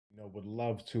Would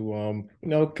love to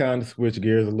kind of switch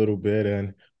gears a little bit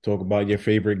and talk about your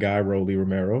favorite guy, Rolly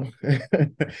Romero.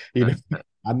 You know,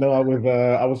 I know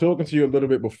I was talking to you a little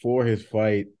bit before his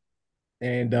fight,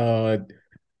 and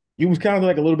you was kind of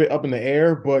like a little bit up in the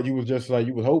air, but you was just like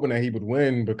you was hoping that he would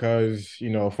win because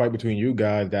a fight between you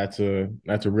guys, that's a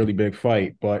really big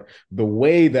fight. But the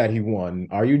way that he won,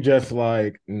 are you just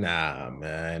like, nah,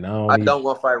 man, I I don't even. don't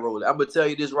want to fight Rolly. I'm gonna tell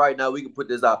you this right now. We can put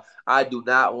this out. I do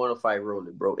not want to fight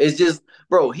Rolly, bro. It's just,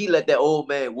 bro. He let that old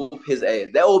man whoop his ass.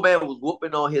 That old man was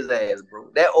whooping on his ass, bro.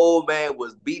 That old man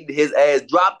was beating his ass,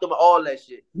 dropped him, all that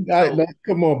shit. So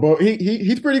Come on, bro.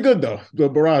 He's pretty good though. The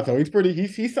Barato,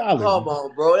 he's solid. come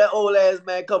on, bro. That old ass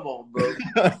man. Come on, bro.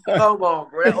 Come on,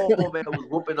 bro. That old man was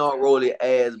whooping on Rolly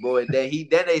ass, bro. And then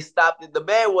they stopped it. The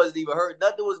man wasn't even hurt.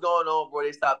 Nothing was going on, bro.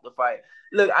 They stopped the fight.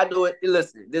 Look, I know it.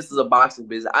 Listen, this is a boxing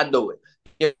business. I know it.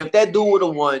 If that dude would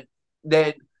have won,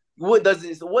 then what does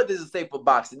it say for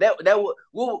boxing?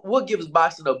 What gives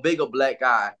boxing a bigger black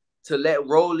eye to let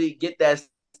Rolly get that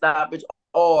stoppage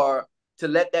or to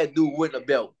let that dude win the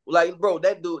belt? Like, bro,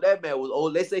 that man was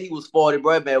old. They say he was 40,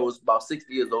 bro. That man was about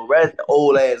 60 years old. That's the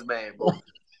old ass man, bro.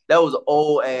 That was an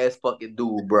old ass fucking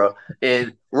dude, bro.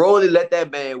 And Rolly let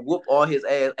that man whoop on his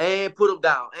ass and put him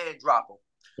down and drop him.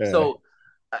 Yeah. So,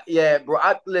 yeah, bro.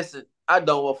 I listen. I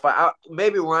don't want to fight.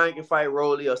 Maybe Ryan can fight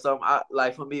Rolly or something.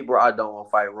 Like for me, bro. I don't want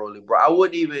to fight Rolly, bro. I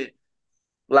wouldn't even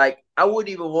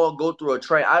want to go through a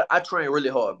train. I train really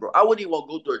hard, bro. I wouldn't even want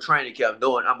to go through a training camp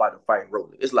knowing I'm about to fight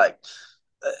Rolly. It's like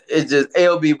it's just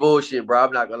LB bullshit, bro.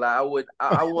 I'm not gonna lie.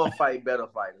 I want to fight better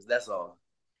fighters. That's all.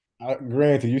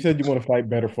 Granted, you said you want to fight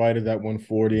better fighters at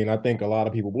 140, and I think a lot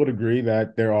of people would agree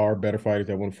that there are better fighters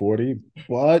at 140,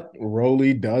 but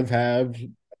Rolly does have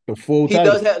the full He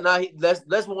title. does have now.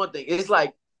 That's one thing. It's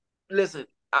like, listen,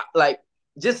 like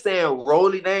just saying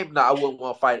Rolly name. No, I wouldn't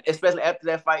want to fight, especially after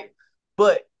that fight.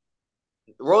 But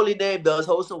Rolly name does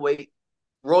hold some weight.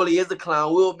 Rolly is a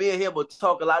clown. Me and him will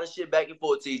talk a lot of shit back and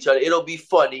forth to each other. It'll be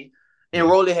funny. And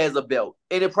Yeah. Rolly has a belt.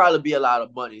 And it'll probably be a lot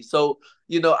of money. So,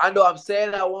 I know I'm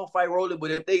saying I won't fight Rolly,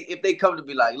 but if they come to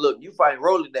me like, look, you fight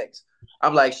Rolly next,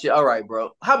 I'm like, shit, all right,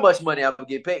 bro. How much money I'm gonna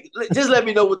get paid? Just let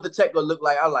me know what the check gonna look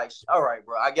like. I'm like, all right,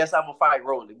 bro. I guess I'm gonna fight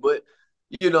Rolly. But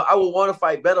I would want to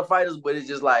fight better fighters, but it's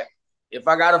just like if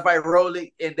I gotta fight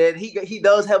Rolly, and then he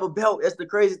does have a belt. That's the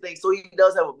crazy thing. So he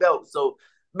does have a belt. So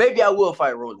maybe I will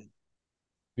fight Rolly.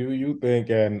 Do you think,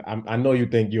 and I know you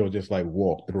think you'll just like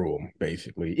walk through them,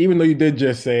 basically, even though you did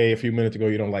just say a few minutes ago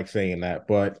you don't like saying that,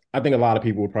 but I think a lot of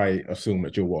people would probably assume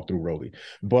that you'll walk through Rolly.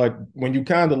 But when you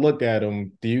kind of look at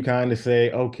him, do you kind of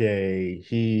say, okay,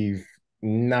 he's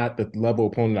not the level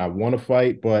opponent I want to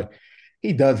fight, but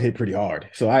he does hit pretty hard.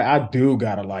 So I do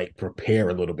gotta like prepare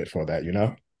a little bit for that, you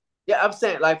know? Yeah, I'm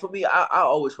saying like for me, I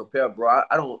always prepare, bro.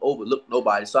 I don't overlook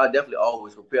nobody, so I definitely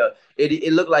always prepare.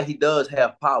 It looked like he does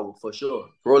have power for sure.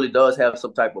 Rolly does have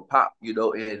some type of pop,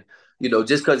 and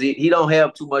just because he don't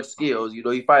have too much skills,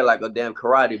 he fight like a damn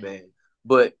karate man,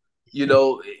 but you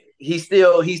know he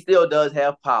still does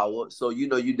have power. So you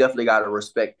definitely gotta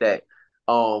respect that.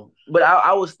 But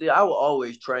I will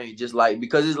always train just like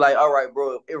because it's like all right,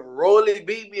 bro. If Rolly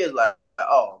beat me, it's like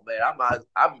oh man,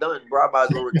 I'm done, bro. I might as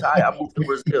well retire. I moved to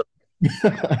Brazil.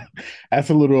 That's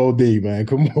a little OD, man.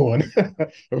 Come on. But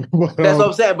That's what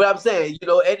I'm saying. But I'm saying,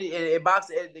 in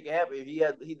boxing, anything can happen.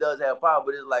 If he does have power,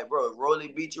 but it's like, bro, if Rolly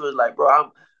beat you, it's like, bro,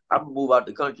 I'm gonna move out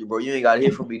the country, bro. You ain't got to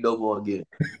hear from me no more again.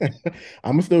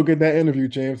 I'm gonna still get that interview,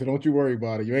 James. So don't you worry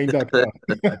about it. You ain't ducking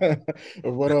out.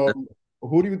 But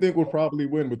who do you think will probably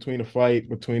win between a fight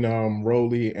between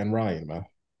Rolly and Ryan, man?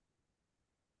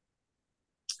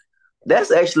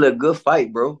 That's actually a good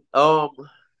fight, bro. I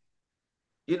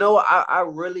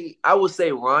would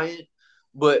say Ryan,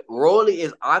 but Rolly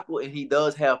is awkward and he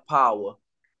does have power.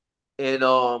 And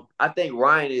I think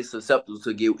Ryan is susceptible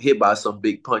to get hit by some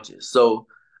big punches. So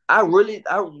I really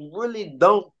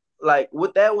don't like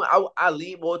with that one. I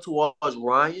lean more towards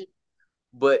Ryan,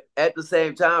 but at the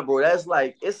same time, bro, that's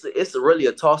like it's really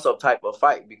a toss up type of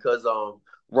fight because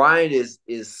Ryan is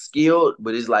skilled,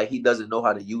 but it's like he doesn't know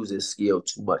how to use his skill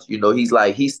too much.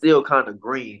 He's still kind of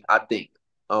green. I think.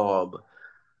 Um,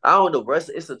 I don't know, bro.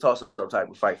 It's a toss up type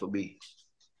of fight for me.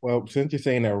 Well, since you're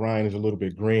saying that Ryan is a little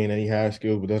bit green and he has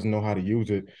skills but doesn't know how to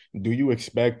use it, do you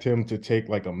expect him to take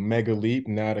like a mega leap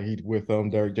now that he's with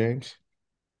Derek James?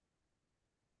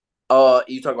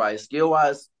 You talk about his skill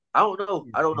wise. I don't know.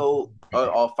 I don't know.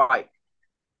 Or fight.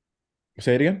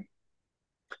 Say it again.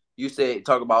 You said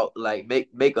talk about like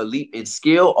make a leap in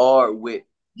skill or with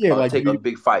Yeah, like take a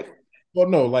big fight. well,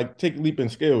 no, like take leap in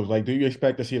skills. Like, do you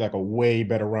expect to see like a way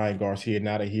better Ryan Garcia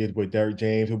now that he is with Derek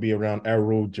James? He'll be around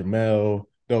Errol, Jamel,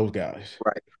 those guys.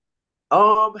 Right.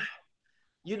 Um,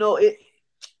 you know it.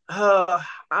 I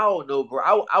don't know, bro.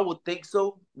 I would think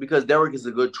so because Derek is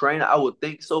a good trainer. I would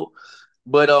think so,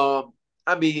 but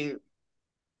I mean,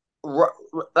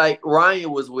 like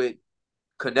Ryan was with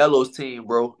Canelo's team,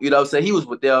 bro. You know what I'm saying? He was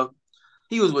with them.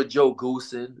 He was with Joe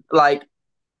Goosen. Like,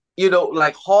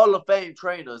 like Hall of Fame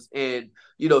trainers, and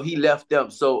he left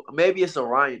them. So maybe it's a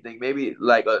Ryan thing. Maybe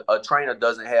like a trainer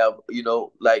doesn't have,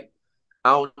 like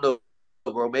I don't know,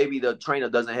 bro. Maybe the trainer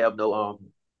doesn't have no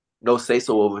say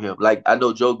so over him. Like I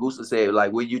know Joe Goosen said,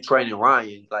 like when you training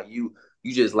Ryan, like you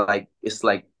just like it's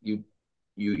like you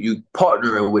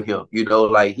partnering with him.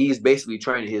 Like he's basically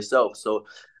training himself. So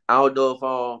I don't know if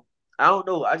I don't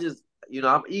know. I just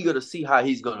I'm eager to see how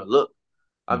he's gonna look.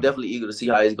 I'm Hmm. definitely eager to see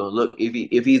how he's gonna look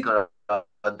if he's gonna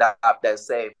adopt that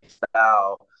same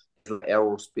style, like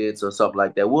arrow spits or something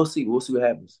like that. We'll see. We'll see what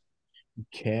happens.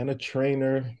 Can a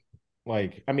trainer,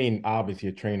 like, I mean, obviously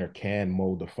a trainer can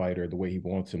mold the fighter the way he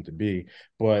wants him to be,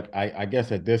 but I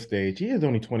guess at this stage, he is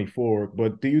only 24.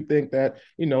 But do you think that,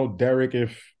 Derek,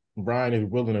 if Brian is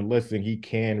willing to listen, he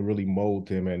can really mold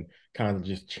him and kind of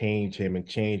just change him and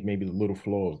change maybe the little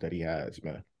flaws that he has,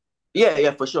 man? Yeah,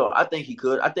 yeah, for sure. I think he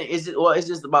could. I think it's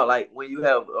just about like when you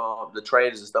have the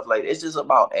trainers and stuff like that, it's just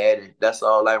about adding. That's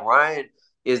all. Like Ryan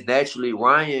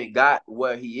got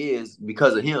where he is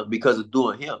because of him, because of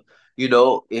doing him.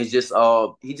 It's just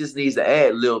he just needs to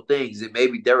add little things, and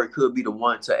maybe Derek could be the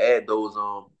one to add those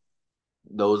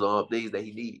things that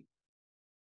he needs.